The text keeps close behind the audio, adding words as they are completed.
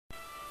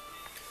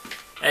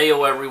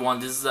Heyo everyone,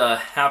 this is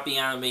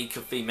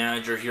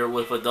HappyAnimaidCafeManager here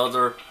with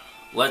another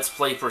Let's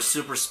Play for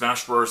Super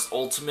Smash Bros.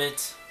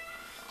 Ultimate.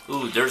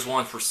 Ooh, there's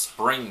one for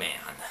Spring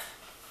Man.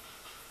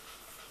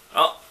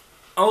 I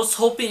was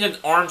hoping an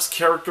ARMS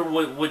character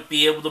would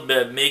be able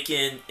to make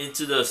it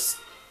into the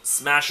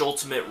Smash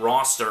Ultimate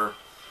roster.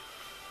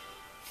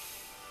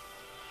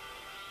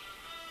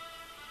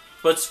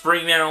 But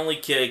Spring Man only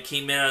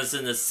came in as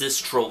an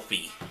assist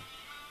trophy.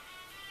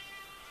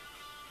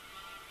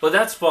 But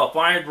that's buff.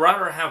 I'd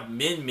rather have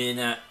Min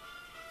Min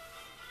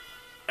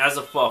as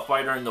a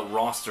fighter in the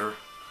roster.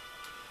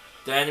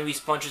 The enemy's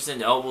punches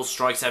and elbow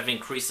strikes have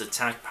increased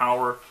attack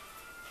power.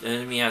 The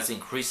enemy has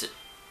increased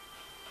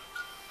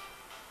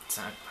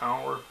attack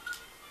power.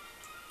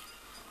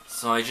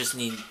 So I just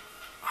need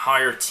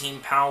higher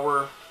team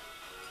power.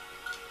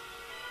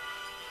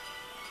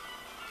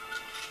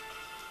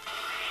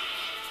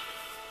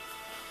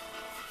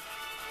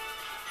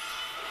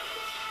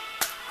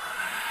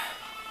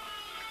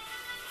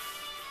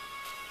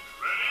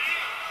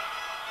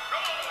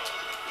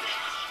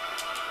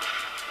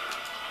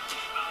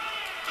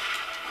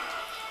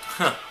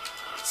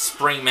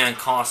 Spring Man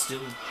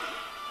costume.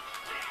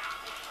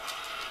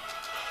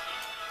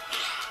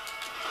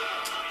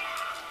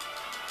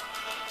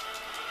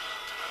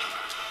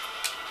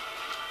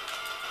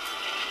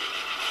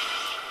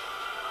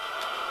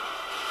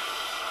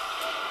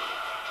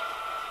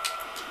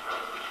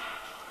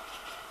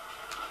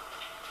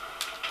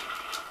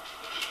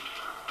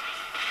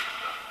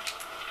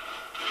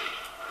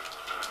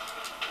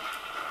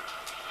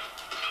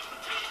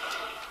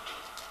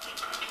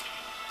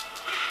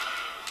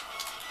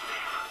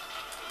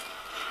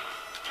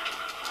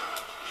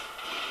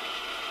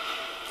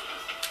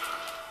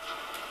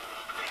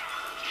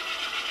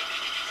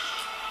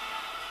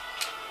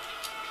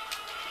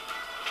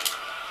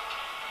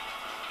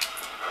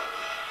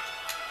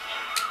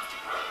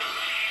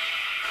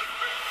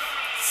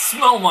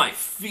 Smell my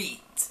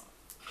feet!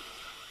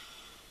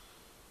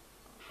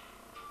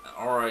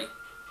 Alright.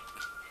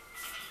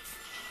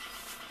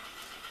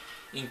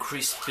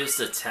 Increased fist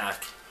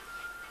attack.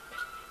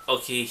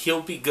 Okay,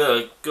 he'll be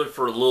good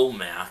for Lil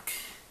Mac.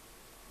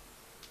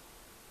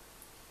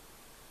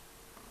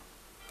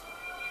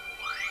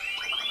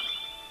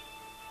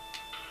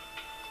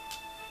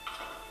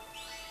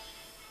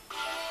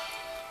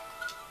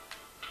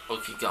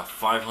 Okay, got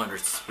 500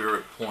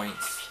 spirit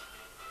points.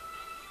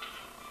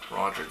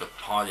 Roger the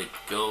Potted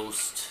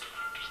Ghost.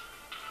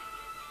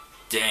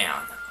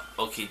 Dan.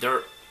 Okay,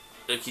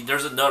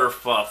 there's another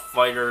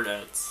fighter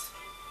that's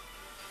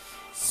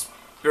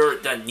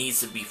spirit that needs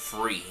to be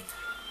freed.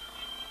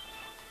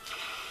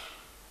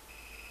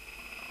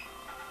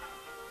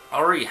 I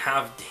already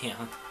have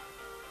Dan.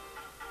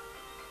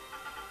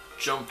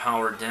 Jump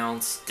power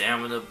down,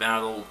 stamina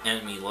battle,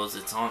 enemy lows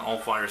it's on. All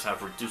fighters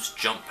have reduced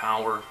jump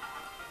power.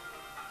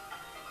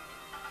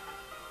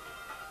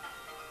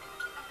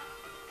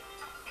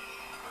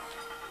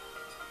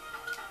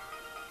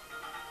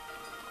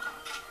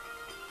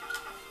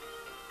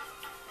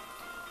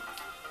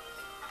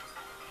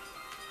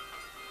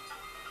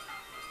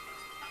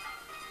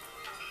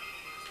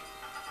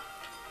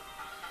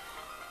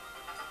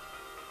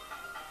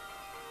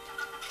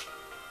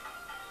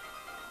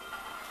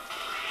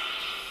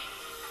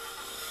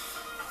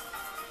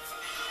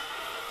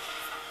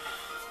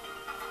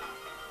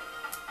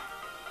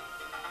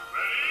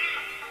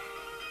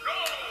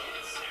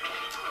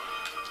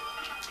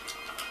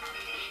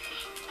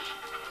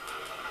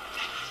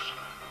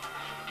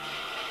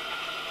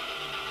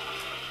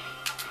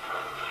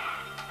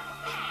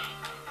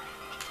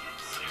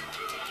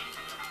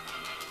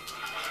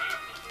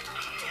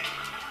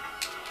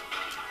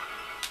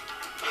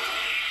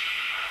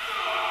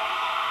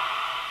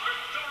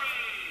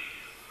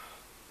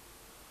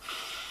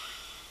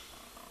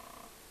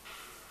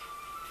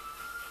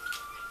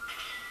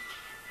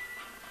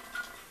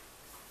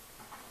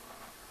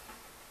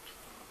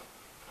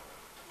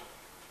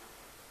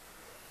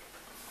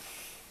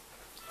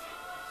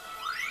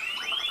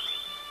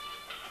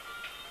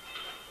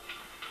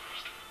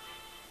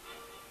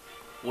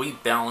 We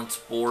balance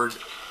board.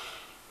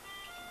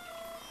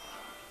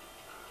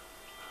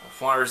 All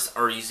fighters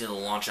are easy to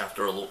launch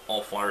after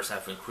all fighters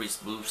have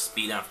increased move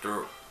speed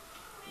after a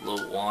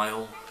little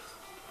while.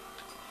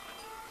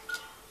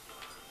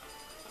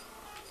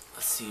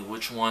 Let's see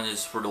which one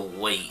is for the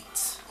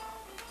weight.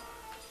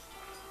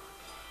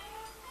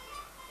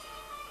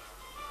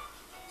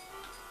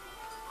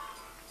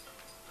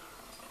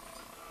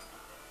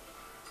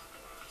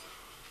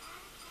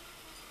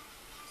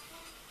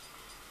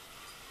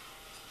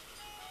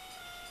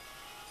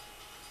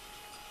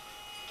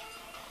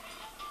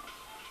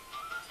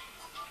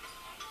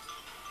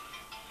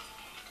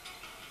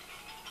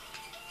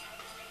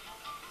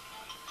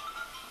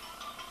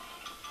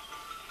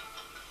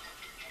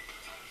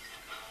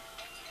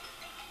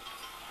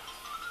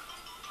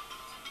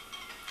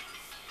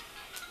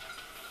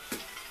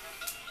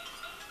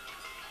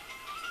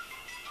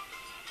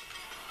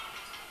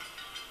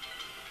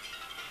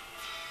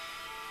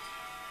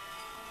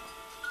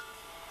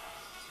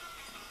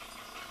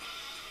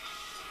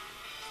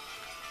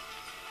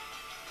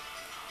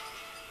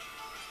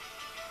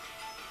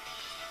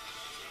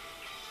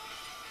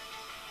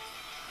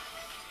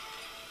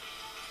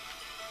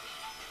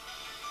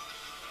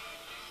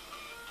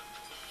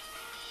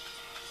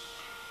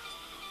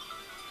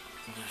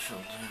 Initial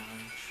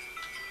damage.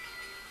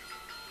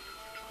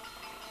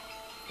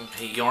 We'll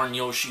pay Yarn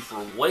Yoshi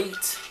for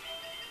weight.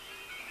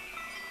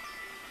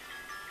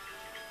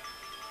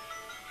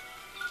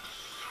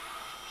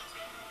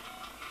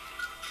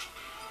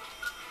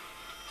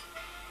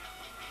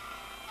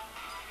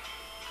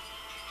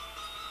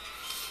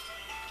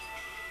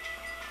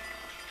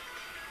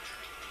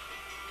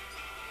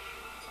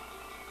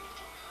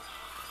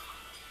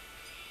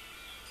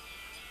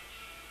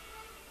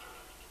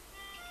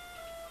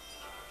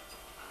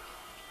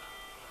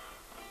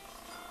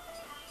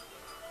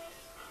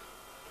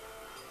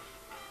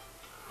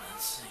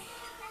 Let's see.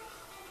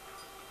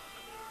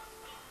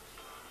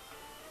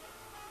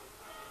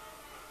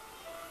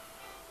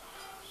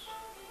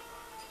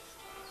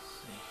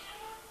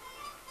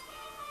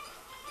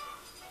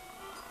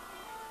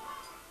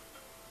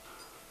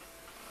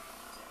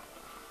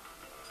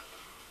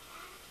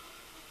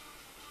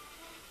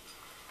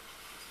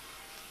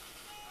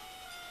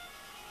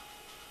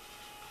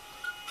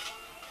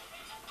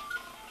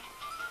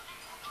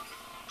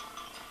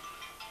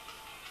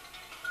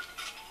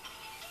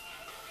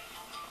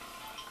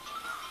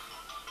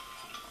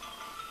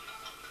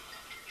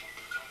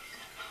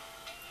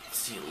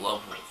 See,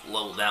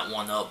 level that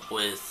one up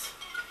with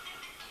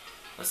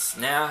a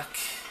snack.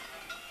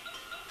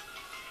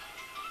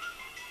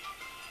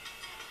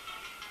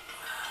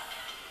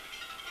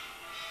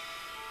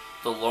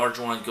 The large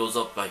one goes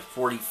up by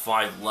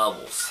 45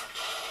 levels.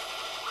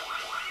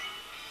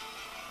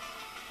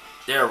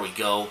 There we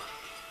go.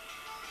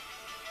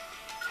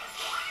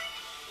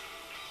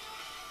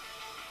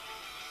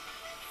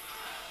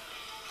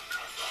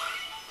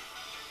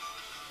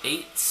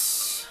 Eight.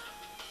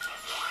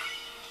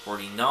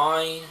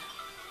 49,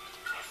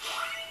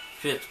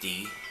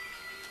 50,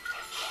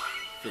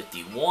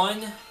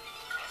 51,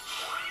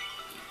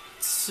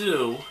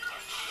 52,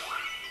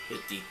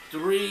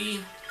 53,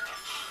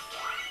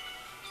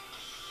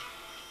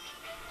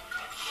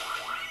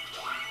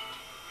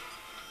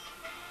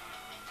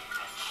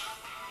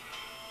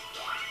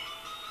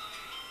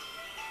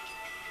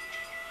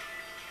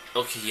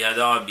 okay, yeah,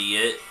 that would be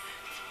it.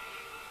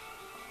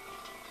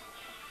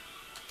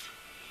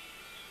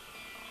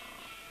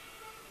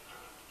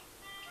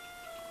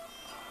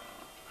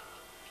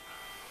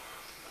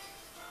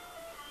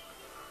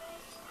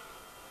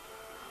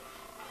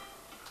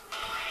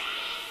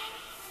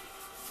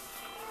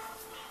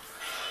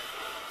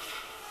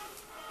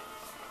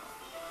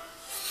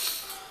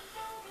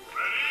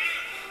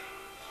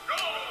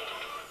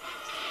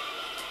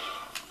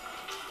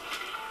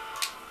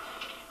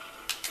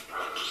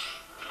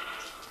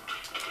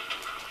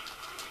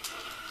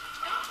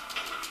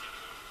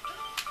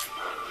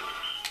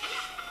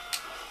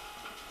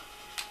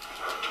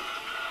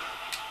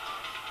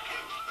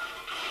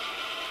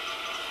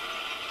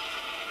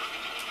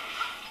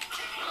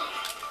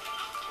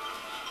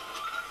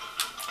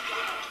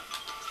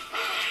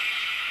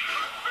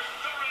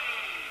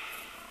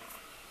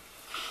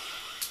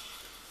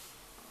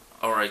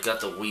 Alright, got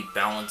the weight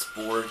balance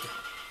board.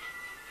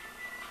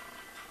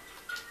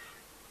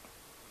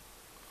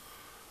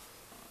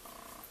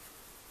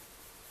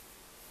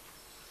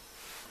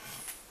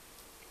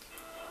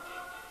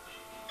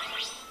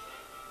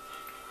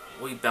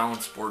 Weight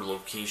balance board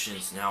location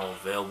is now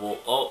available.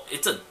 Oh,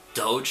 it's a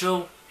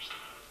dojo?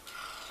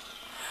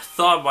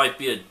 Thought it might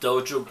be a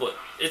dojo, but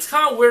it's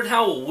kind of weird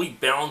how a weight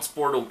balance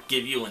board will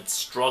give you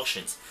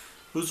instructions.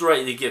 Who's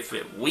ready to get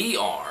fit? We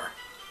are.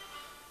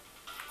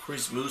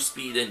 Increase move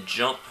speed and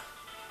jump.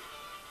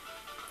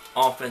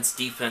 Offense,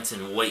 defense,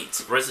 and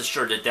weight. Rest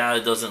assured the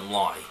data doesn't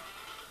lie.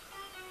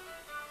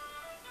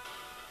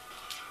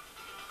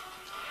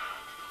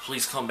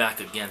 Please come back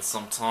again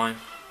sometime.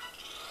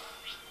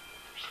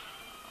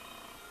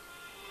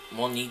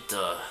 We'll need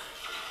the...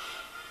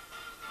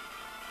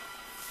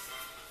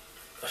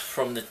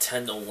 From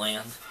Nintendo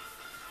Land.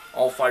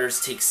 All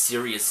fighters take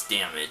serious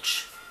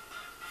damage.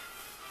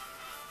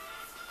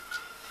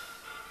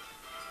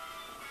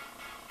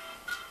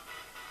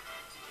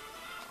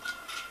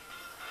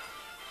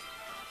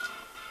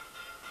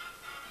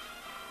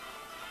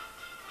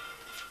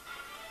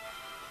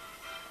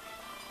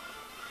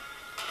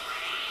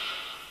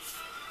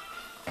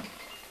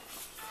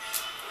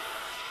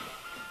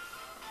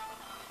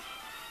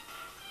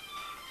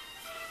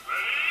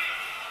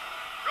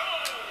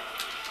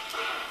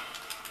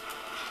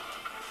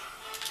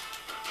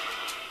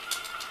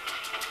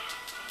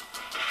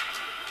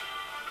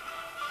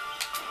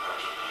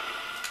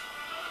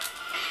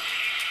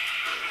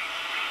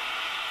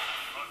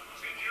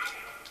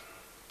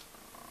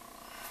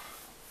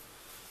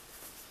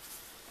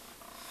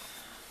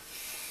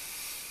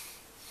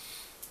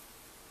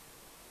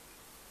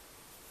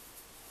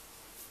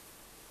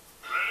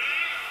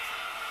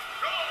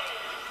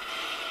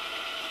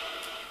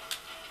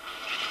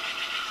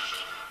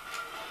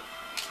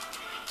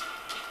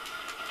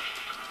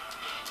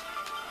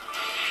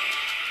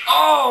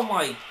 Oh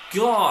my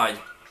god!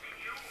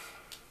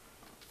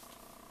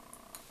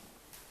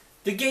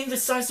 The game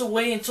decides to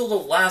wait until the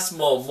last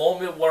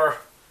moment where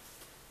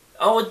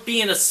I would be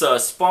in a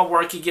spot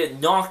where I could get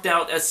knocked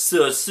out as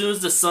soon as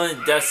the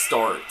sudden death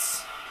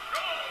starts.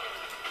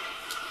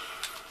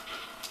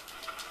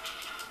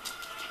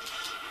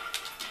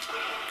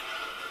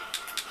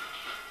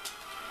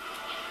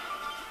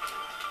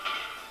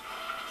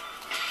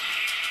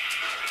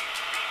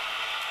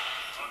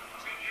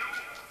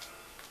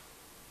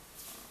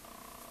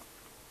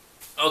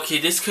 Okay,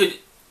 this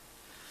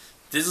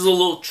is a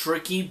little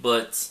tricky,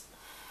 but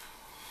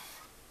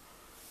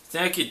I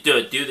think I could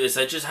do this.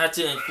 I just had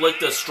to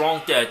inflict a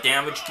strong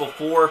damage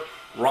before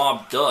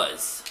Rob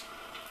does.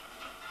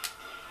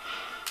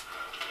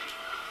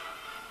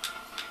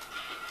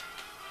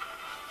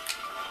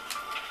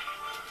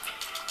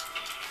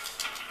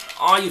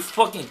 Aw, you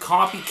fucking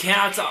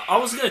copycats. I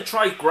was gonna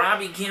try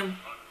grabbing him.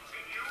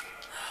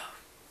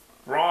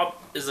 Rob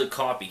is a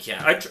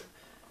copycat.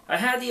 I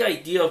had the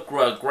idea of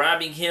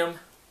grabbing him,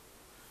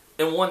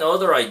 and one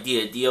other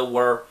idea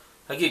where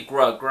I could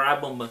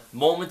grab him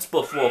moments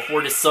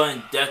before the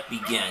sudden death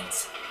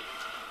begins.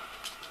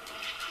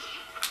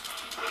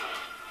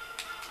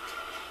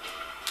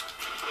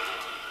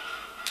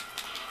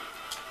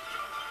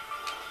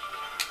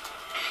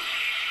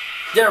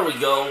 There we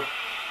go.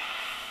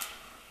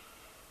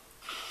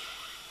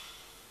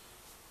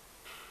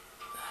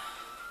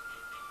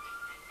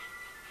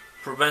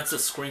 Prevents the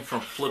screen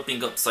from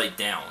flipping upside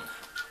down.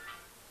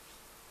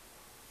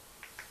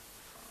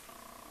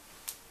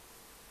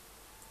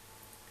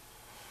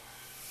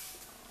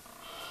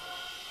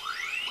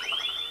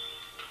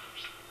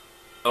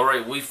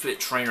 Alright, Wii Fit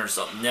Trainer's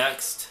up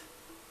next.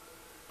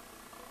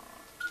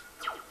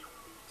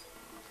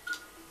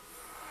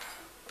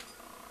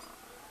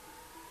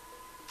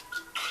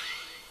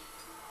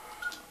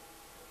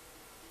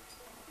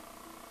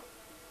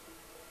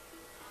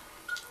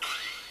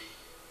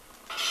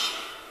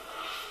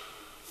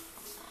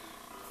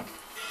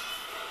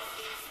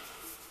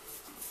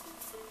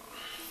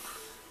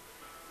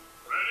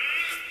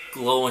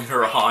 Glow in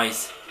her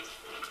eyes.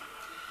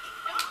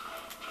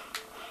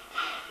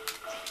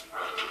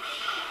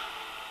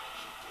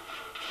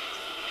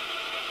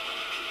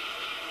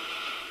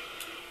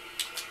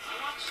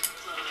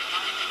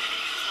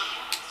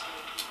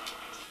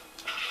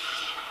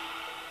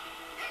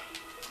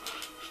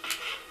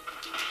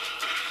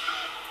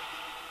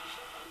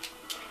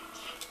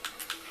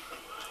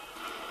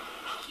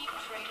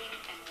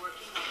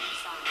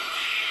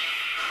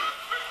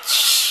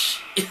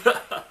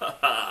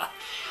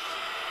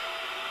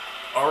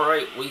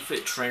 Alright, Wii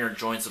Fit Trainer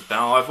joins the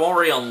battle. I've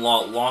already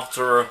unlocked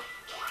her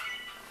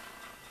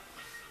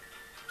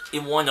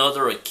in one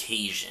other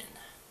occasion.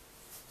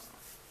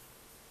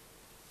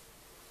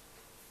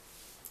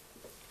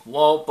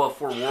 Well, but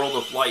for World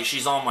of Light,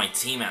 she's on my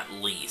team at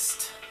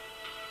least.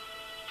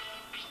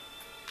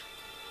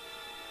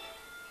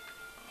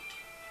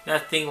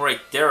 That thing right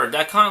there,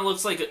 that kind of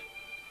looks like a...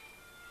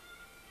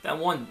 That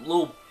one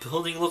little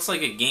building looks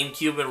like a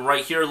GameCube, and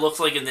right here looks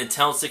like a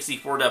Nintendo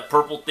 64. That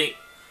purple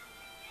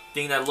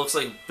thing that looks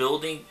like a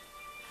building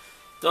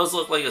does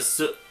look like a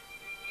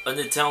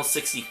Nintendo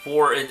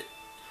 64, and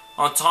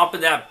on top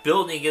of that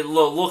building, it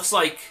looks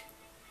like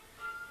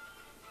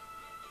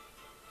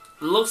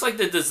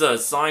the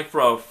design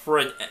for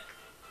an,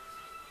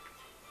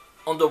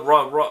 on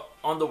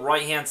the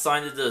right hand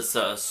side of this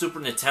Super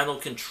Nintendo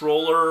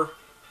controller.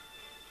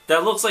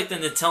 That looks like the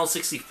Nintendo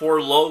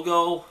 64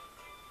 logo.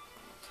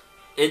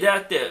 And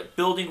that the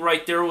building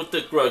right there with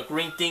the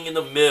green thing in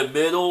the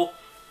middle,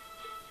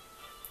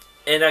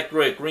 and that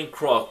green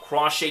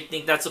cross-shaped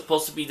thing, that's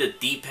supposed to be the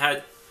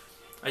D-pad.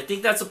 I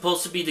think that's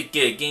supposed to be the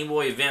Game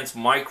Boy Advance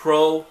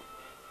Micro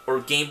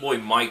or Game Boy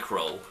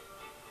Micro.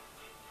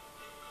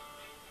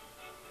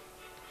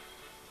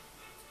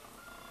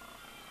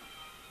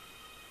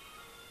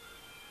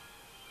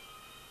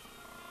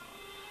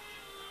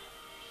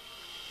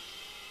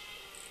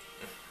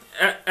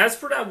 As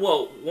for that,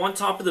 one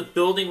top of the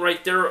building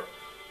right there,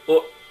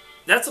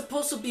 that's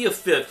supposed to be a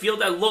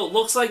field that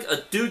looks like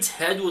a dude's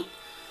head with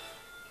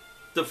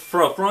the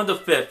front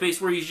of the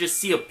face where you just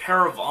see a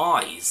pair of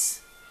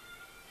eyes.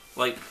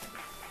 Like,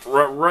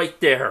 right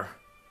there.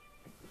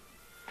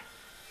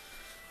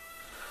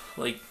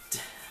 Like,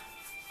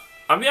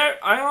 I mean,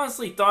 I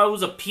honestly thought it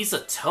was a piece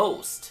of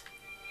toast.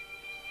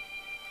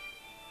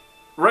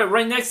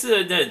 Right next to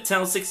the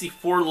Nintendo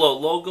 64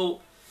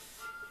 logo,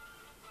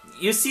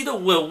 you see the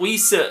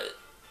Wii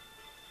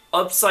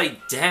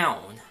upside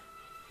down.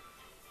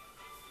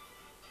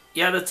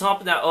 Yeah, the top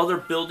of that other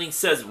building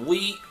says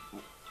Wii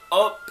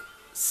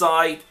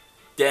upside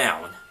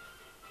down.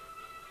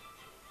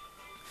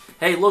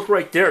 Hey, look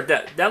right there.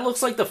 That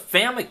looks like the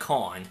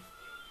Famicom.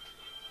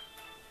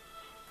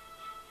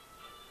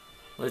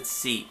 Let's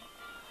see.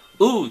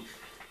 Ooh,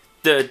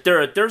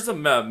 there's a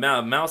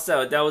mouse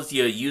that was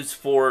used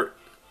for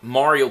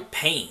Mario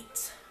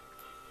Paint.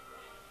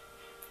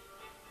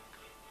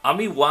 I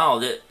mean, wow,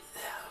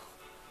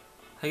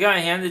 I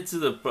gotta hand it to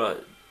the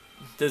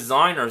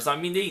designers. I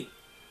mean, they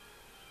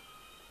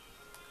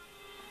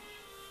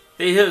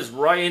hit us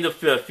right in the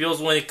feels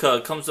when it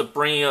comes to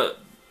bringing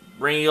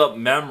up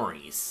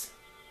memories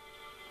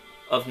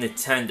of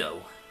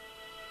Nintendo.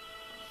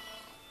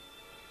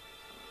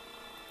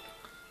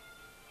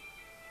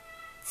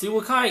 See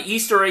what kind of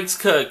Easter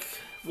eggs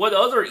what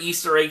other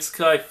Easter eggs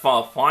could I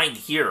find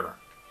here?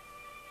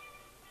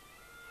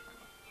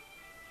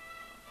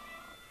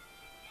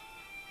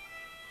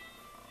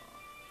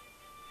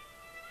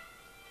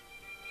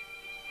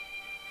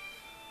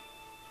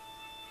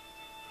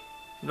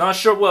 Not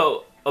sure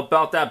what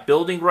about that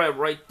building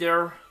right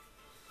there.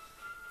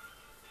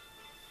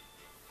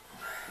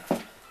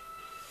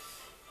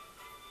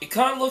 It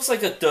kind of looks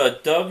like a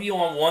W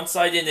on one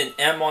side and an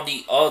M on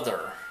the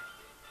other.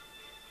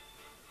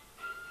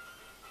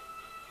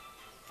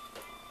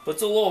 But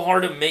it's a little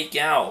hard to make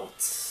out.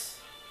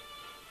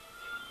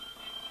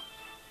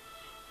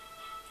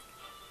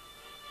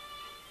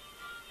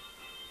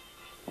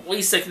 Wait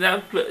a second,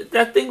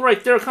 that thing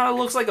right there kind of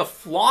looks like a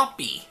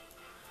floppy.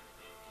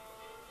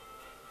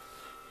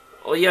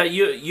 Oh yeah,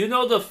 you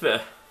know the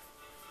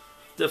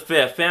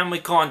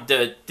Famicom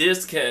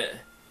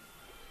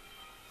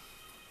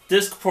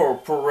disc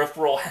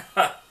peripheral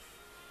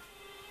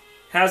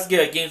has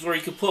games where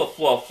you can put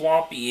a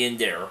floppy in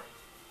there.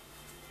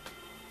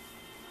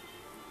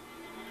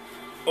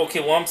 Okay,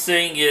 what I'm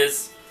saying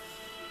is,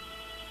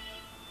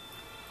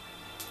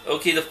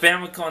 okay, the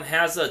Famicom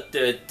has a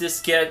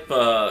diskette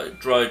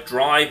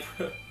drive.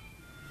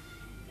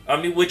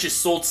 I mean, which is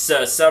sold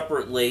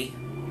separately.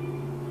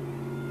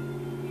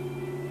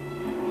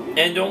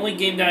 And the only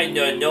game that I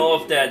know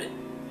of that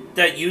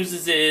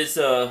uses it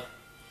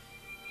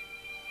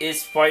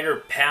is Fighter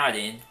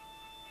Pattern.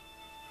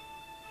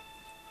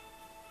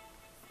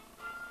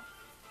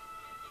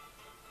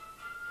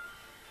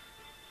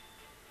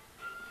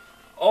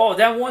 Oh,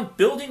 that one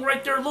building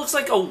right there looks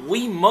like a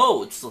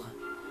Wiimote.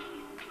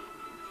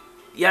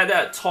 Yeah,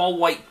 that tall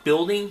white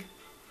building.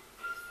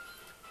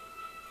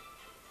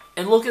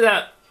 And look at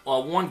that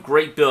one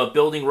great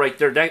building right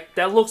there.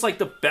 That looks like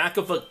the back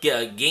of a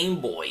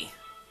Game Boy.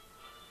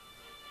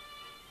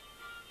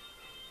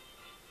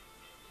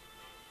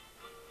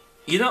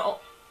 You know,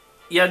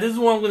 yeah, this is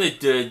what I'm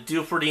gonna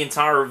do for the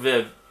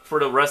entire for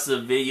the rest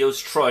of the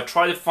videos.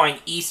 Try to find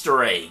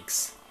Easter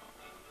eggs.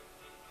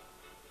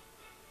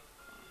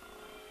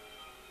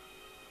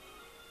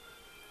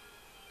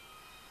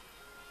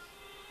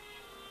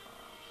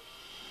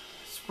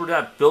 For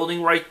that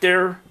building right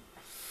there.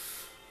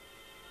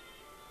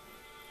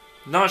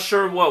 Not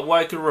sure what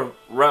I could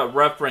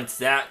reference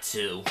that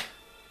to.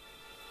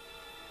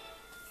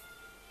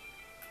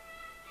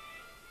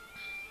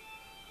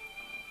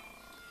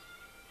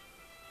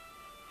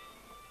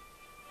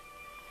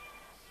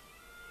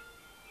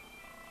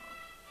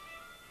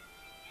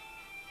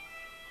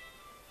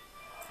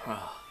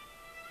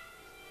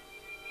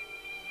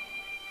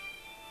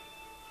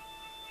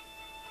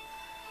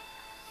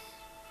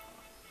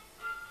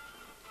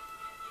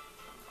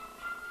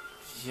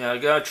 Yeah, I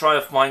gotta try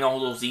to find all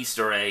those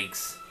Easter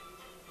eggs.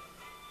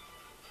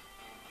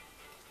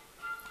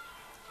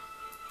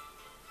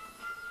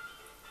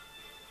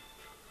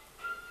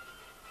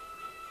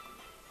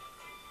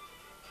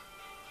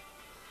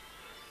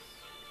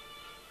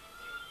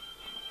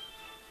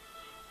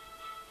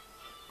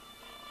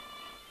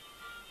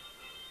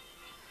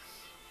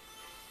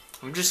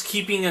 I'm just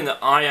keeping an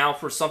eye out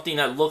for something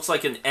that looks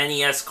like an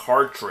NES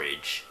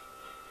cartridge.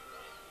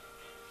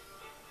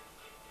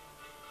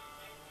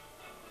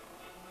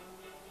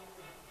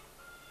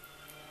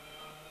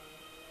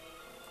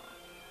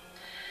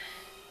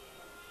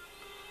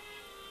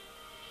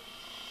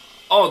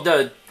 Oh,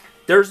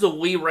 there's the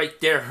Wii right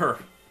there.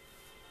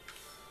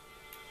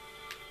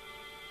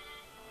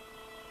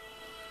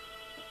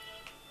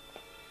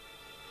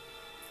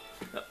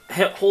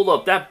 Hold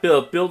up, that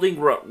building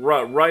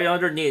right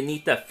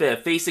underneath that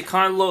face, it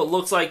kind of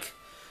looks like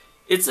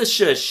it's a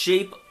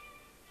shape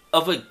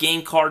of a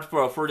game card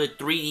for the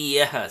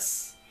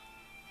 3DS.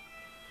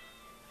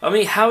 I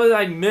mean, how did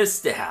I miss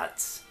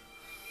that?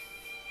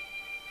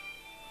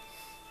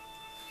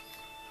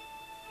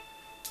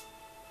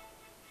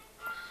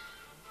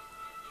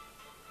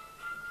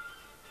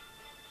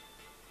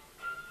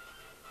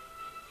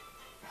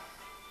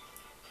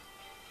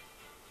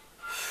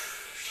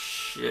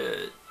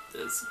 Shit,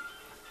 this.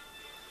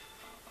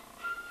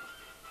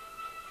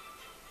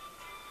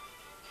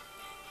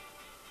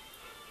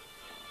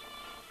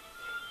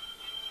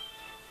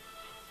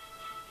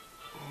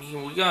 I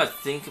mean, we gotta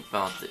think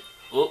about it.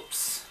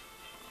 Oops.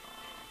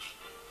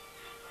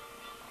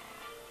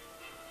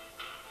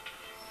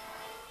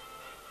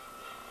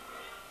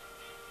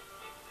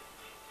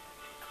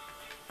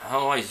 How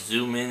do I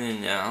zoom in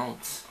and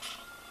out?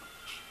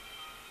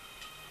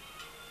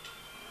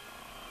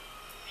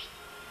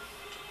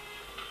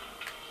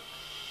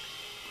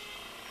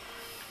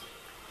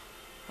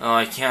 Oh,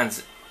 I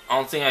can't. I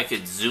don't think I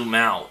could zoom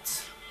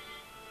out.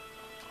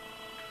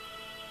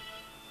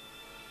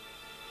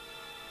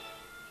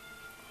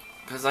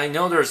 Because I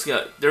know there's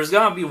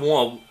gotta be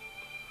one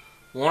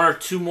or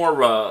two more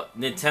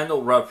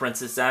Nintendo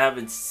references that I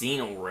haven't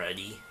seen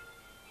already.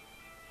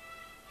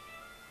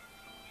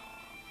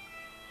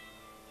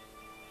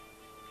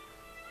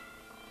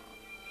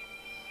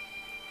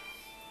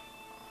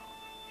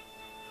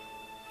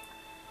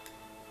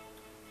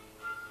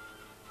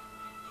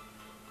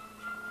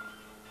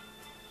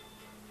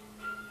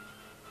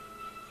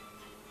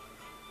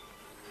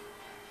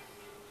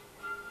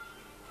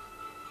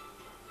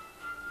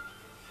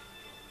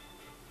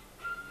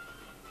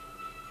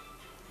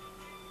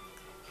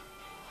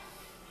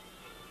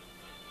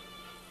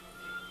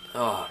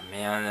 Oh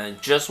man,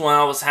 just when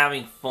I was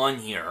having fun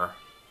here.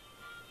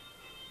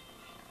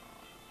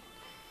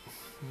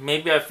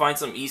 Maybe I find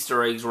some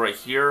Easter eggs right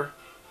here.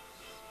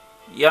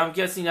 Yeah, I'm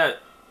guessing that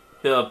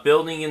the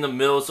building in the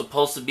middle is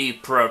supposed to be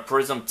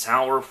Prism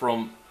Tower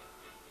from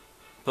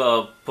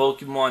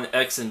Pokemon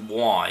X and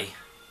Y.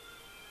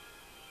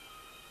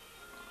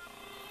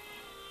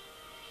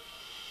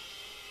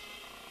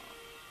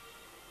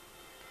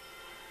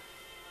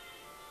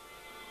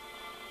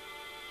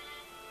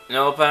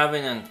 Nope, I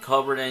haven't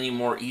uncovered any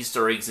more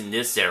Easter eggs in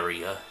this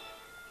area.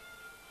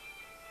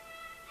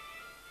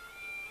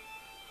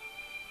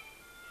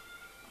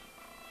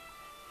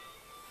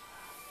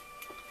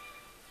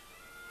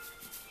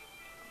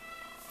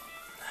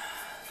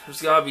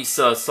 There's gotta be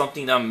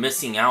something that I'm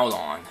missing out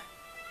on.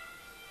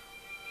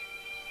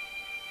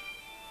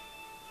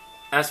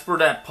 As for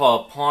that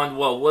pond,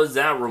 what does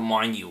that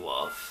remind you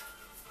of?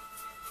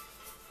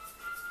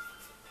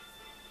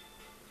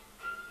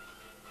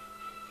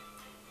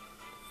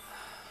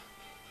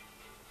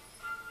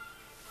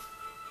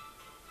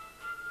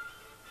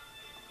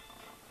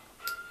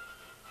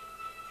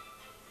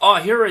 Oh,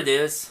 here it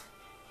is.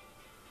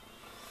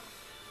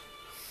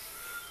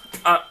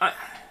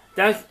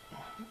 That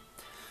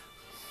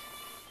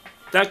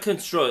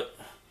construct.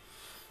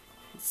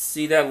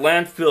 See that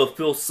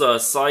landfill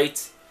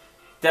site?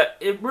 That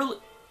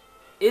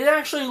it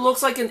actually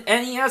looks like an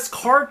NES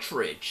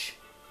cartridge.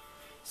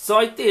 So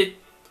I did.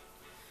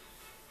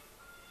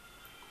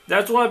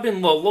 That's what I've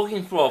been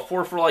looking for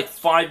like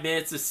 5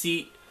 minutes to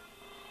see.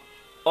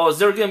 Oh, is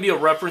there gonna be a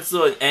reference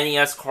to an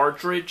NES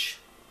cartridge?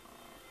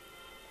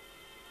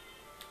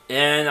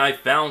 And I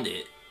found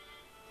it.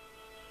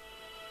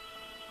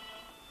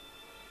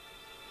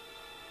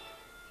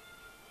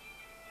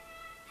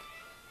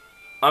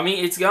 I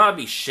mean, it's gotta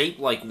be shaped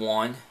like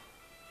one.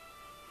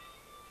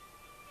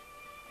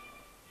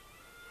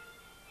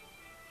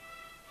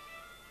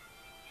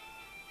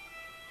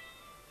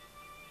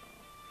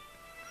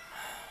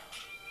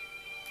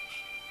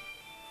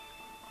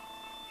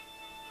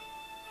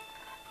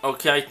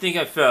 Okay, I think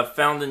I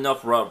found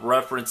enough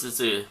references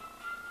to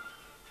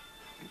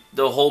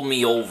hold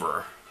me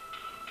over.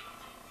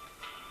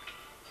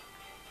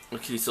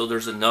 Okay, so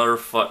there's another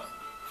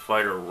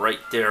fighter right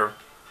there.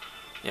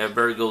 Yeah, I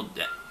better go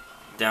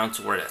down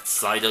to where that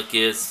Psyduck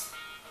is.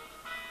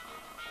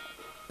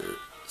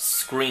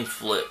 Screen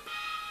flip.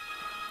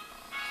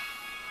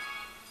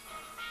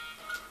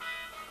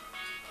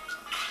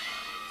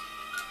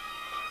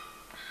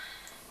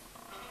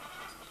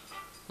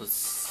 Let's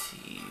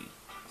see.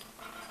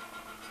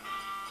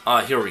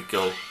 Ah, here we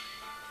go.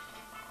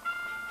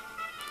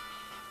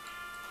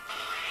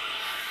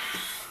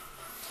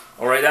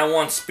 Alright, that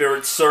one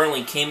spirit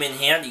certainly came in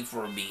handy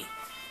for me.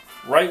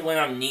 Right when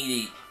I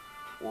needed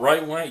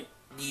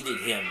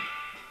him.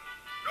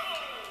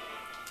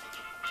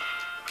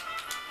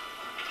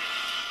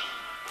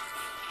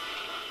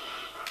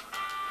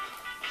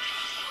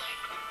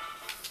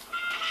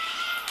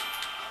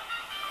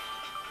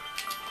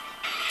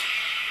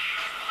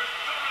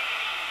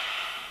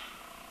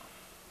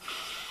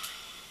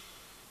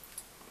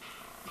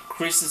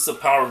 Increases the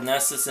power of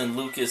Nessus and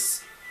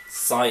Lucas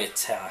Psi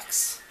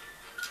attacks.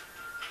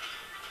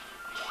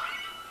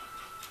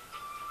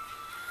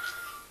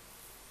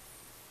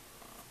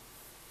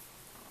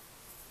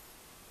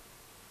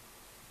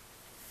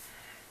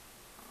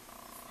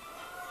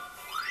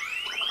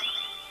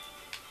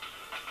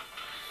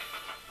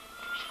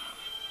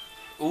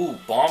 Ooh,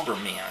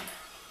 Bomberman.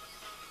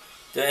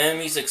 The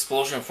enemy's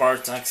explosion and fire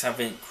attacks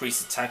have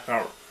increased attack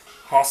power.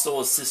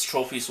 Hostile assist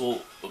trophies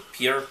will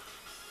appear.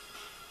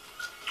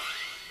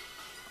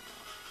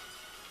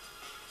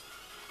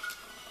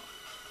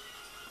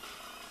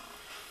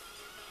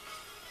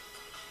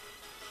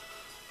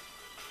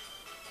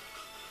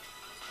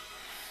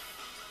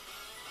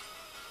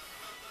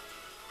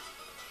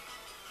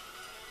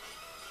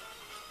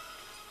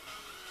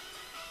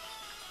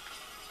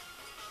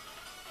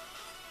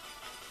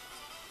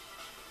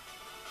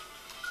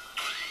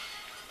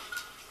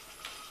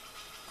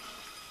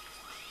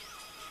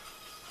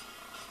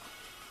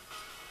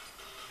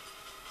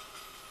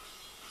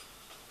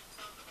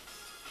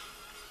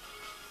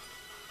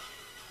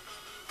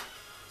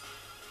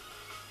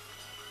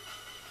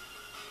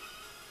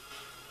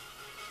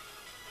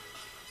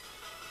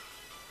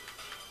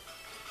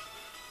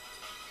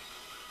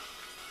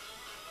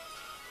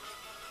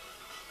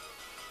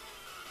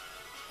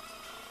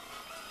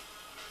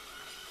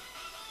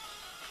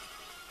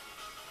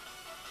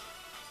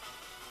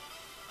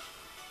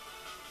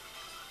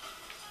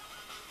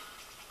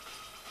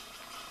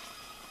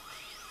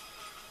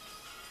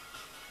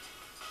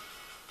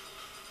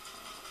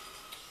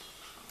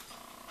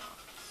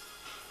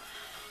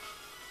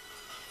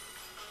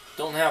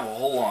 Don't have a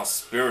whole lot of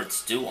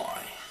spirits, do I?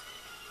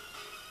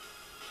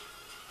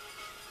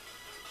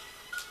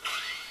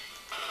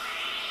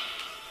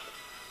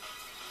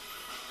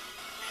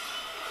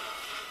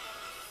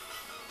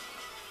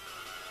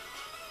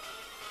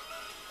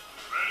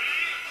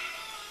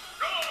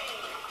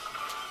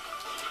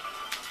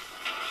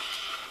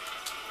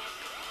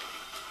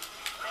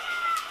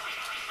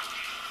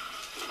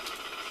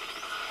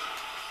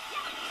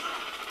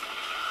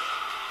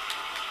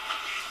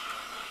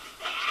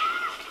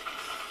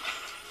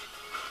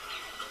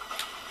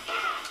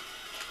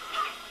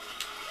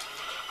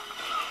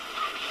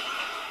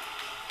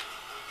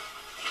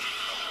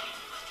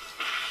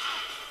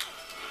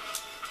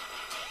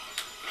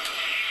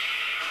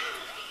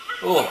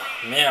 Oh,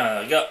 man,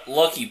 I got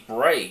lucky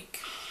break.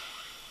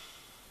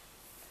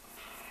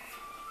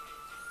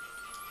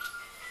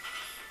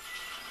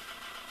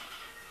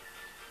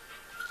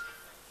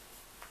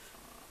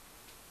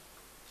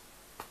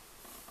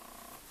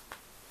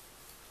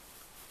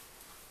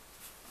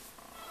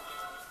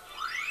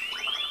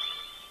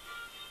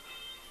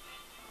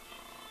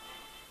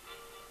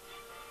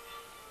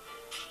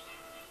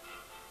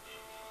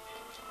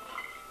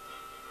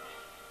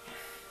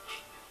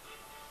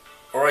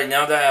 Alright,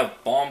 now that I have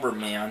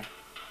Bomberman,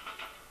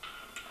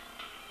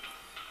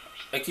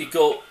 I could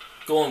go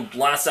and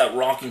blast that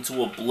rock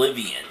into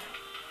oblivion.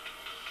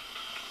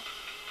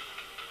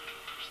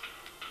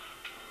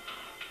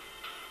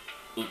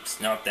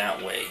 Oops, not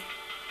that way.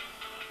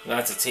 I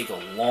have to take a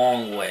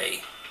long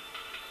way.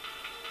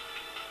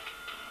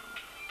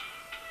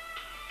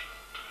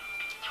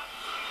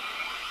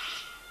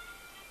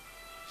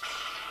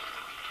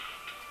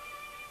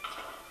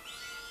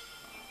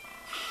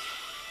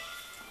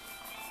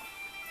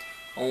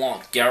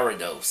 Along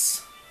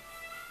Gyarados.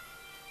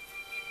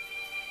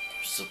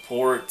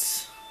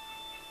 Support.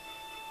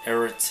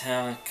 Air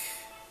attack.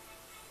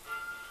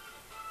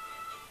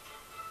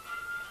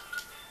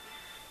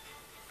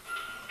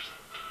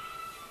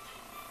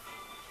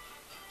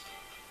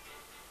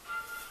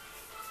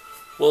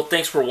 Well,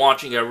 thanks for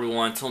watching,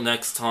 everyone. Until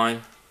next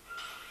time.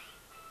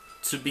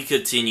 To be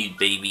continued,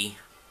 baby.